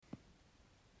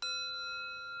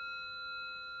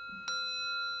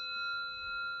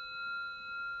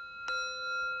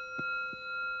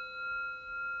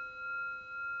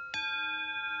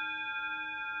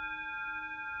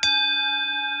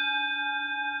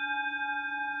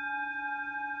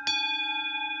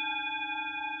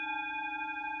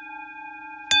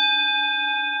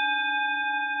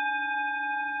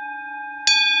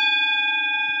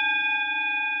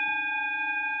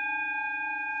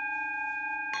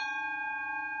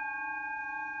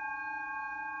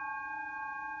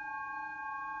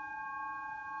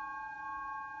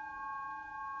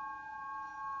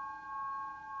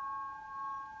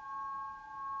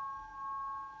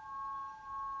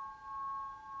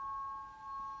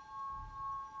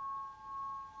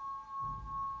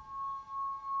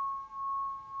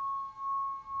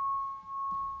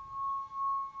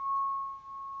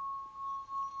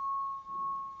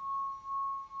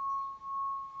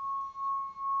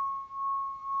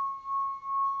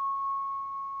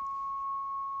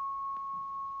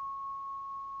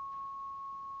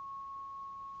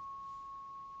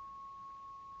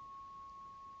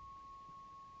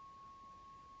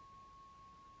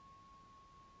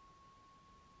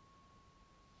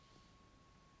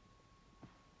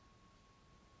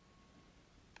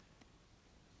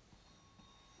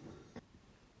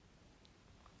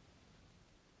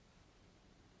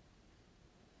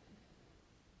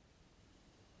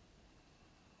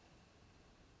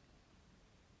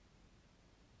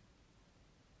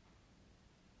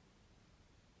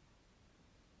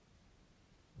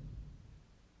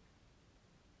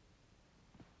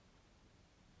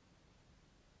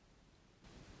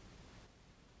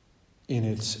in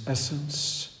its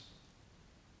essence,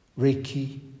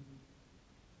 Reiki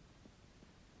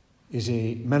is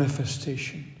a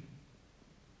manifestation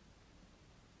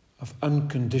of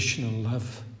unconditional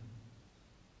love.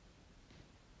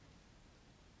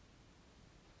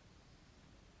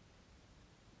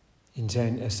 In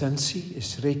zijn essentie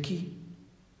is Reiki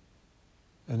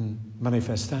een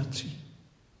manifestatie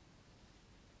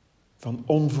van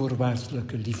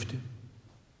onvoorwaardelijke liefde.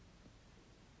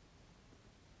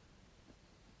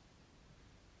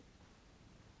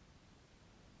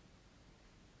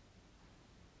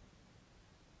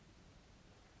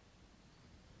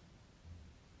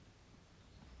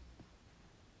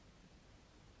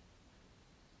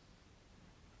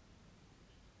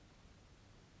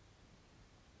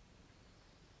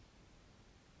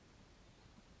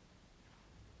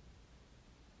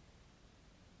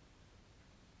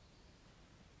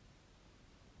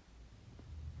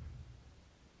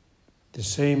 The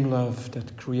same love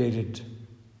that created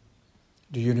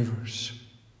the universe.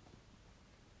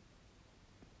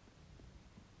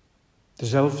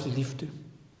 Dezelfde liefde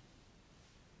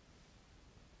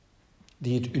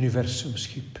die het universum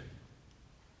schiep.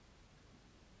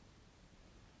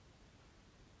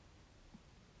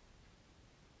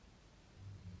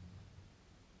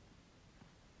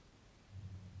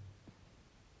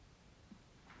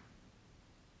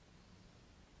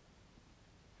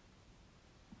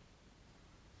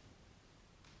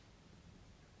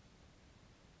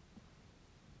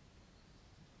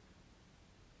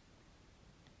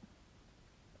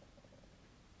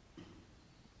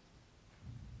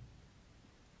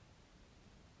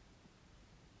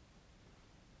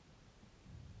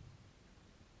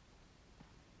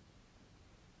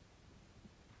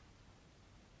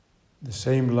 The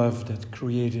same love that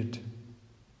created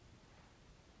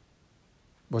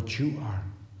what you are.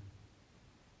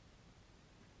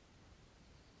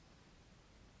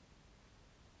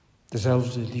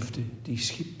 Dezelfde liefde die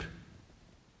schiep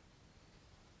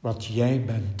wat jij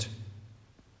bent.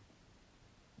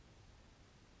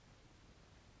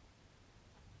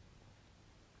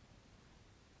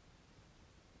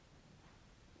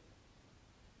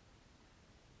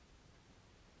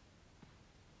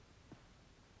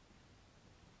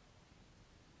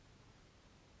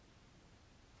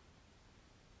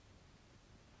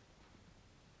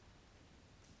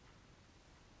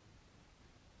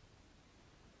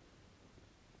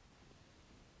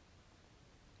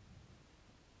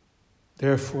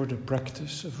 Therefore, the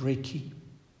practice of Reiki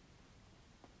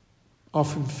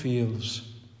often feels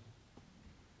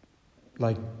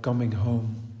like coming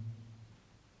home.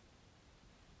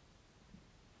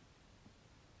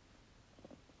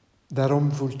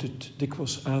 Daarom voelt het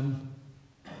dikwijls aan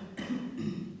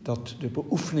dat de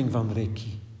beoefening van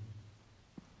Reiki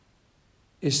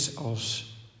is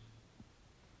als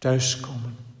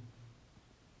thuiskomen.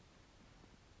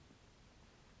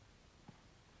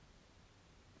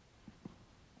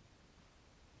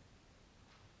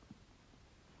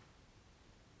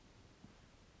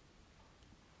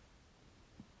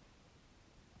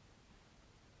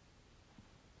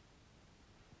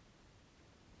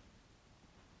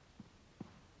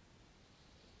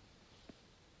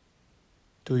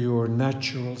 To your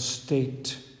natural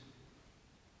state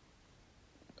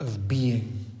of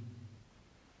being.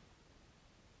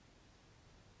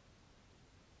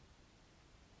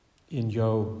 In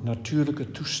jouw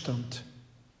natuurlijke toestand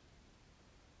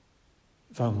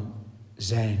van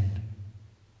zijn.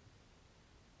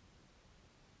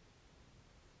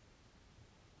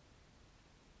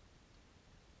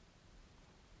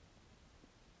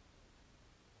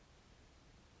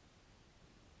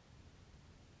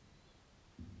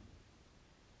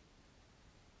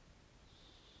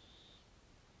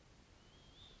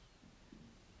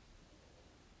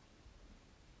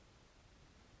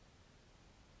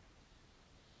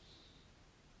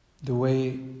 The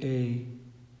way a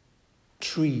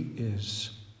tree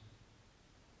is.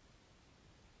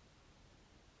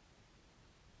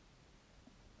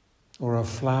 Or a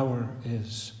flower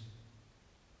is.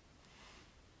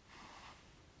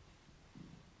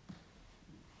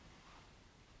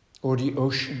 Or the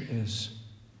ocean is.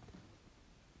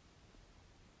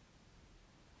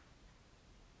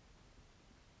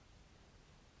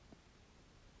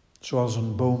 Zoals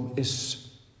een boom is.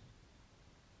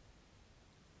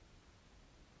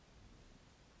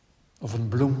 Of een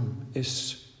bloem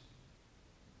is.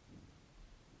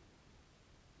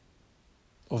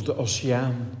 Of de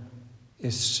oceaan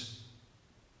is.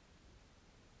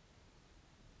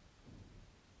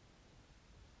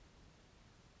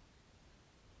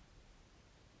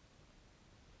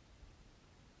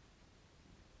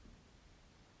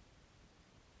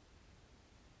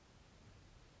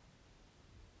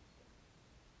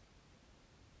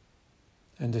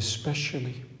 and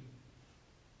especially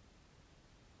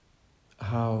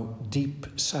how deep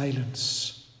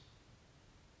silence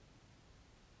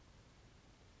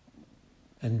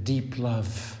and deep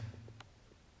love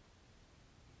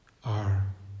are.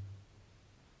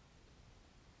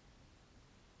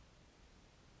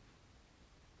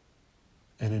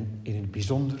 En in het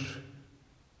bijzonder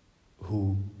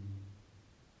hoe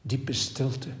diepe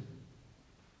stilte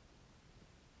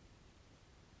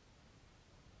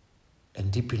en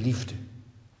diepe liefde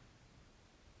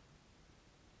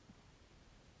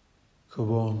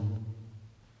gewoon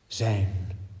zijn.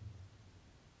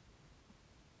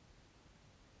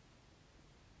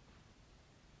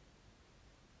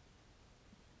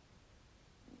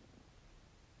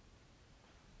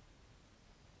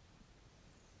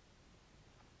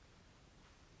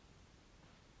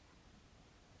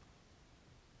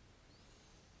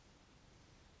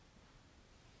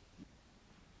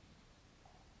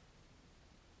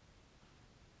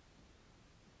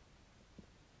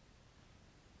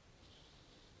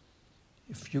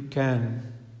 If you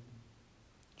can,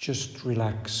 just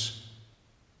relax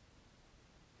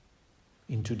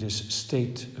into this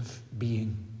state of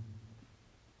being.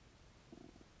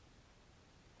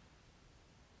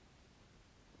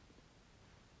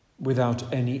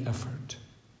 Without any effort.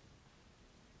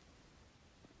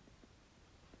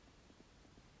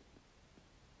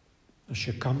 Als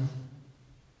je kan,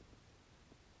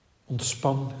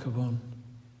 ontspan gewoon.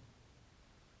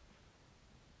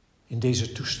 In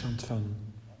deze toestand van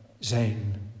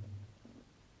zijn.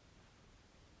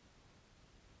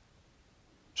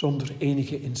 Zonder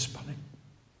enige inspanning.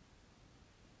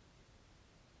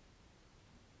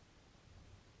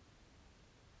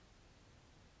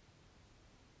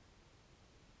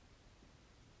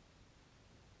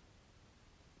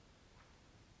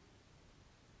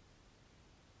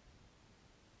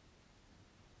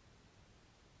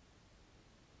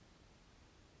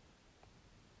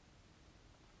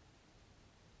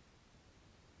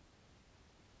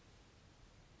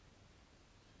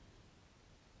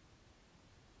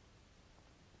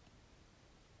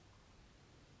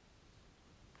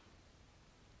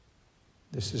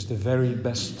 This is the very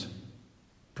best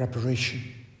preparation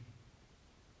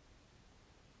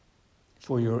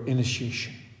for your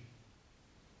initiation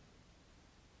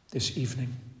this evening.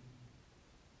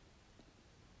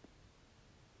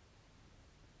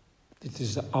 Dit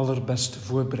is de allerbeste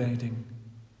voorbereiding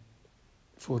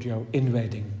voor jouw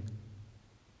inwijding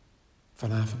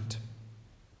vanavond.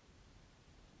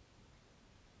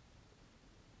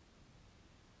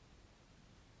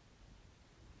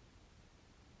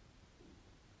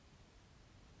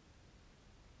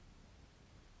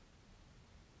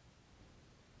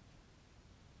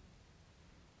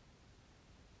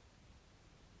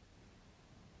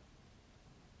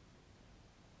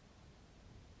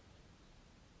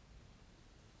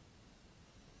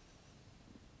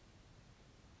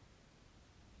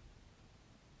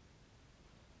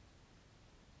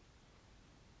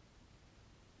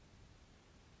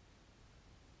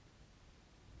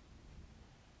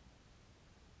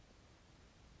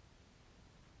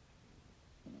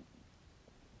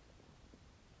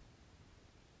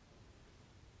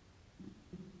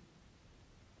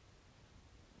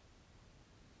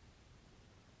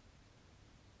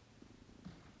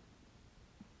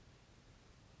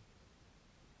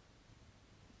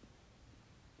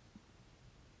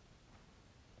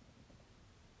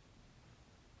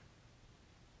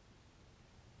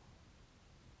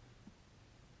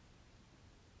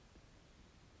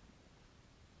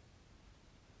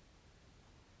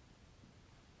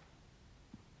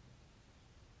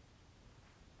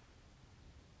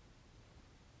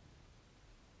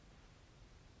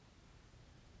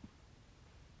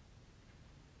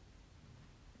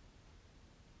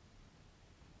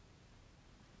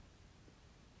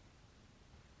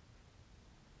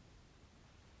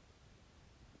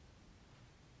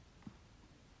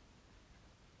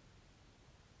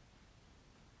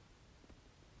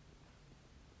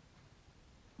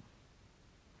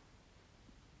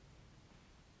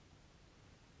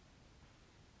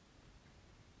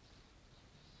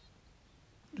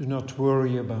 Do not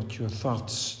worry about your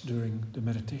thoughts during the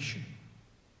meditation.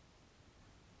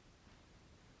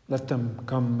 Let them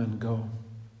come and go.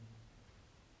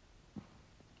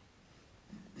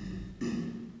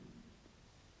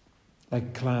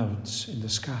 Like clouds in the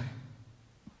sky.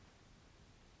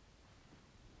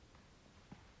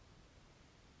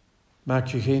 Maak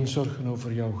je geen zorgen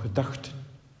over jouw gedachten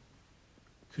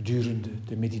gedurende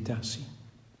de meditatie.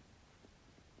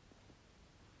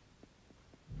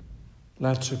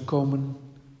 Laat ze komen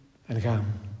en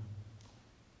gaan.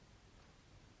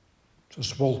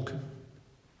 Zoals wolken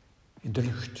in de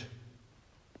lucht.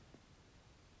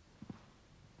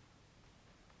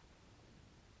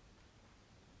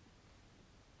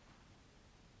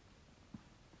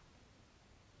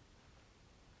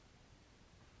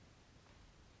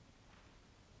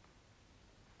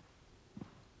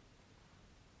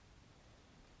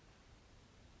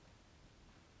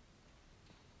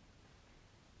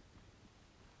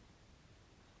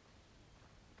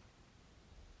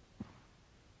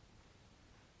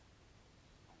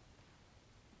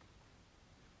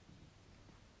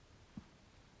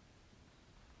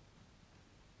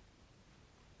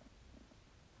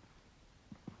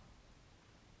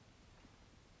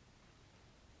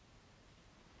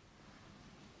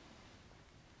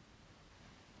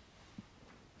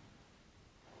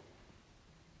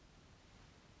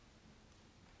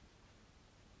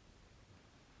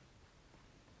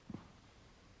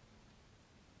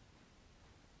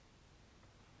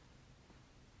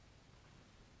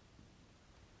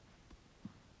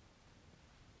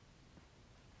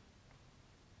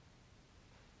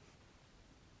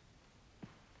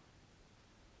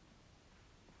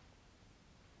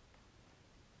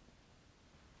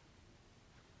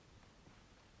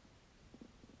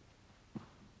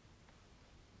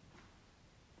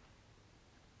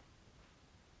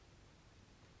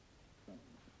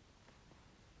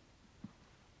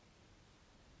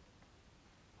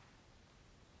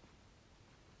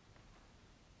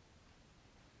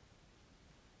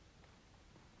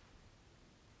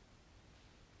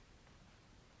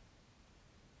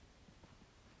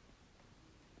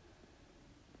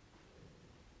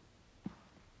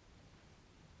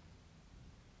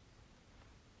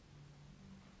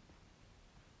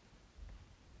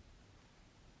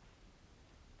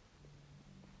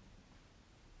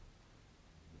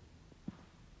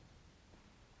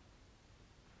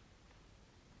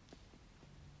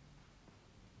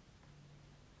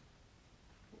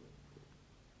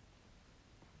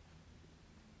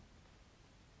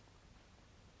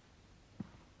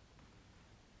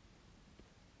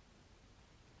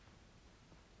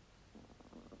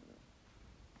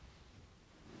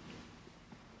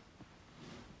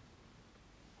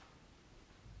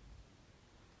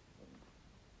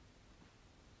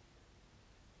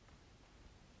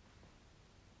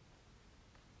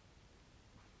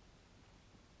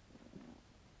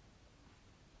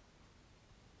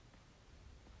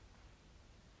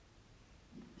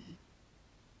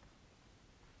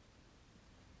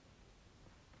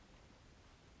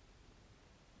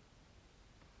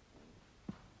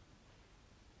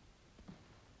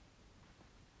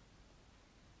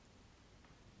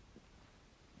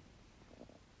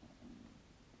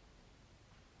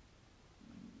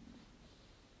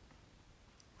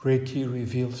 Reiki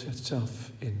reveals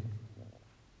itself in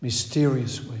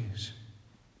mysterious ways.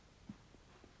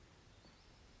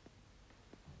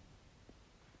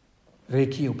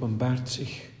 Reiki openbaart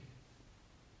zich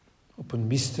op een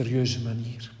mysterieuze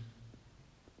manier.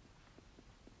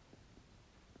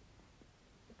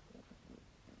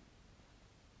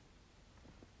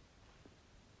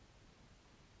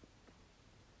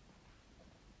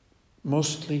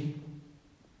 Mostly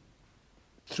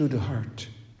through the heart.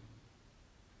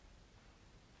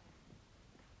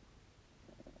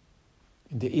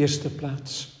 In de eerste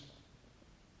plaats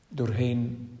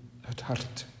doorheen het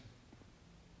hart.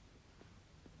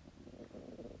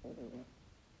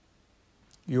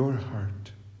 Your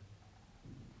heart.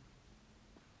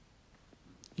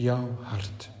 Jouw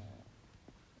hart.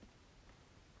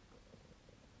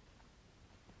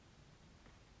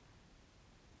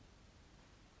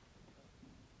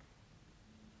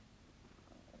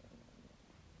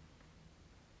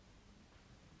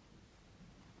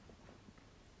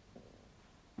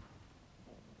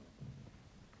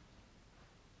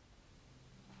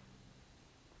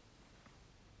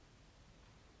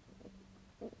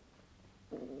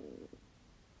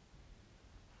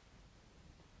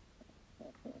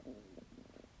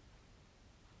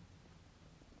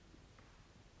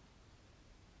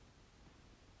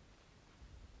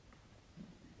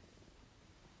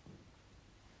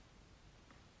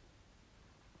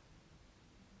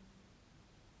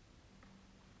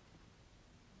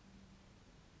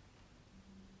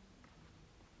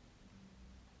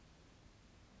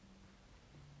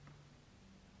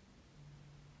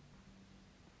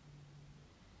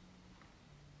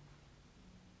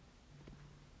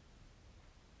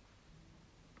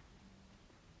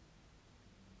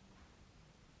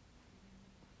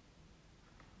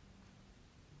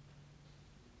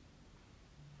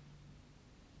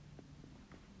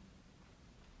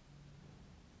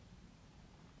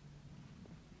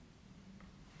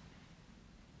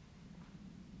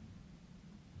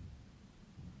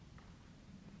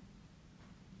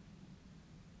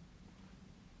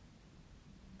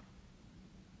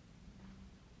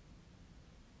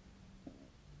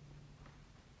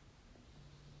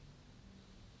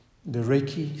 The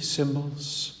Reiki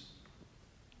symbols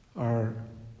are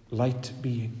light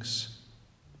beings.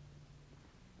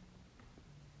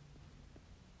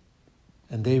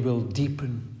 And they will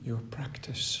deepen your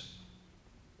practice.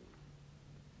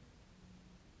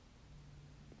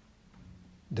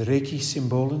 De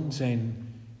Reiki-symbolen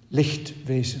zijn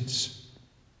lichtwezens.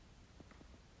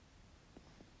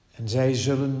 En zij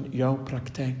zullen jouw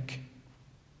praktijk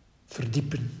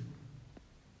verdiepen.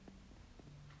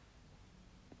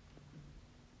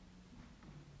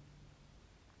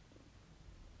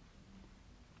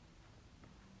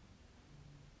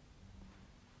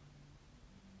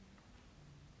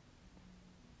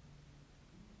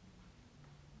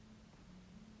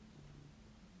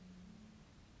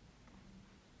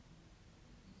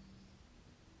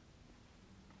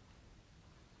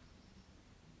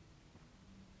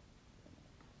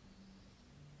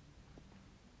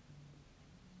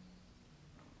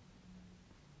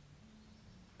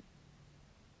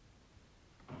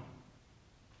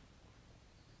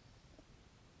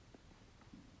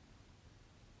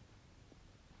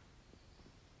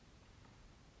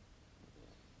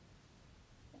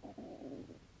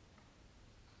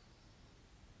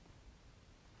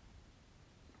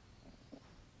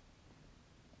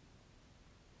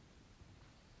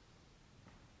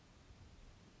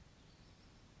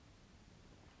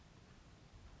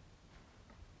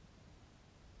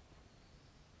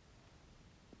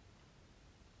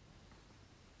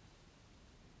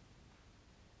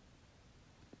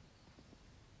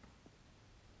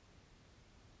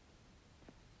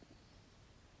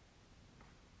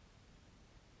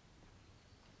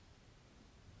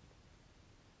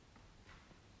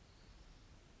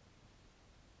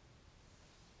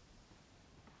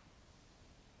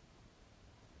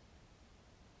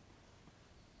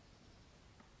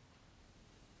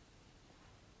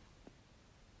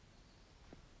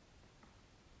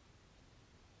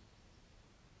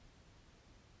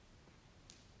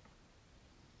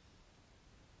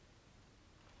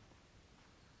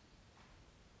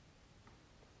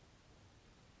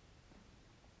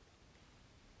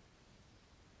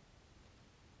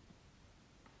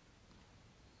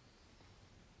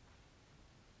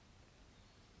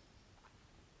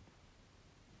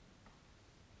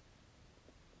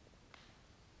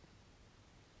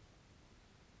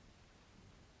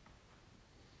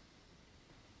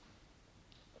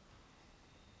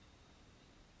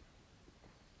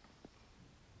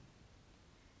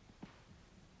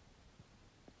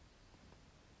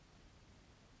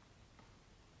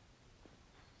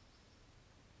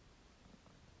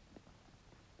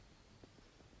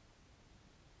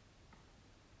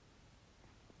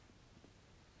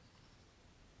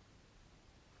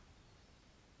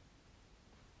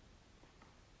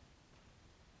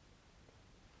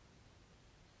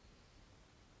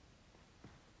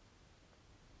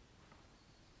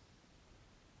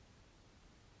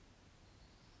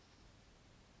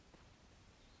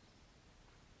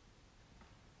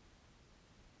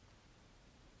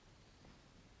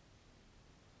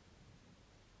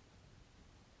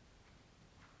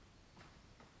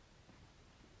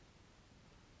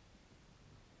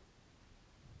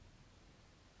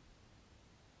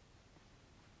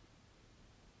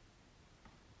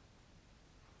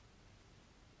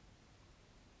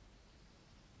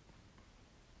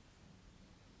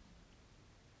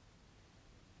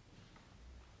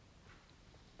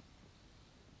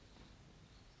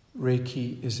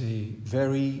 Reiki is a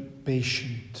very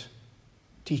patient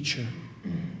teacher.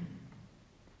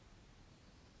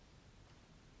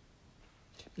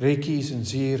 Reiki is een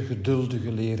zeer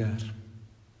geduldige leraar.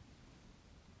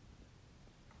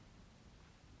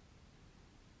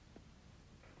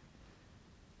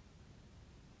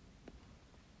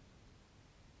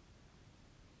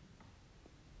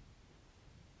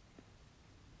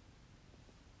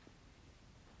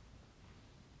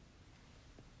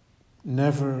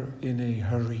 Never in a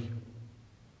hurry.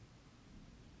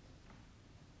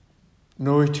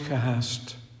 Nooit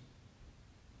gehaast.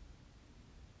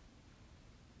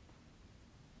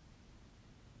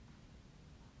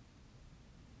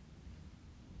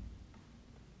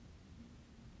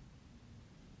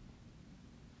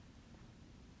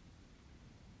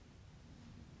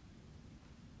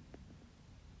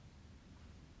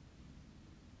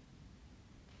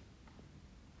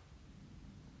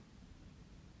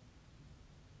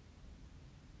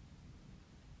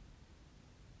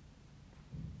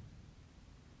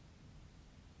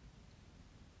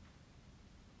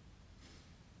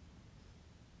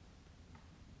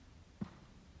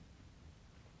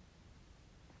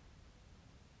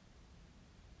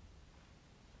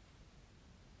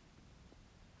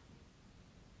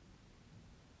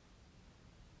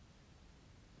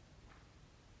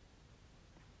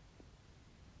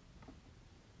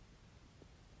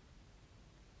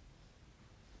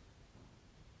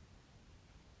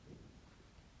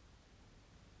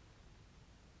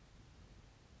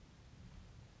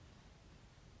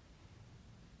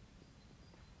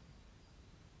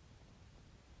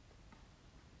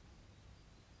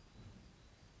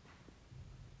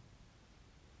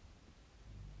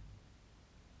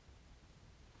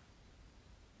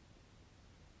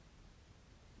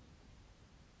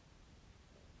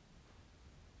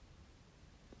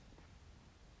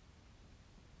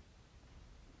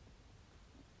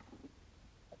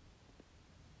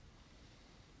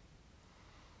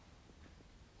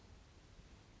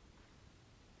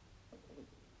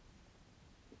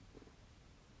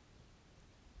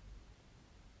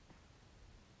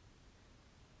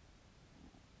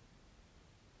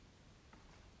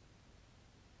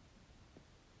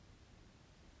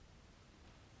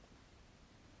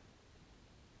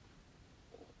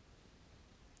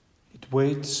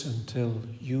 waits until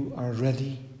you are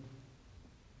ready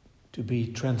to be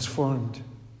transformed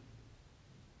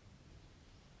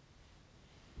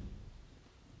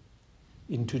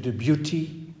into the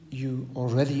beauty you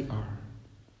already are.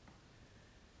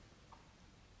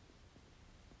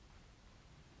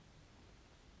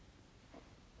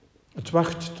 Het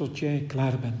wacht tot jij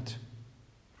klaar bent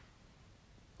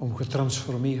om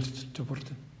getransformeerd te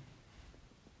worden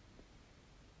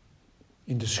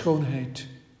in de schoonheid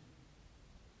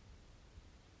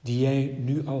die jij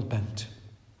nu al bent.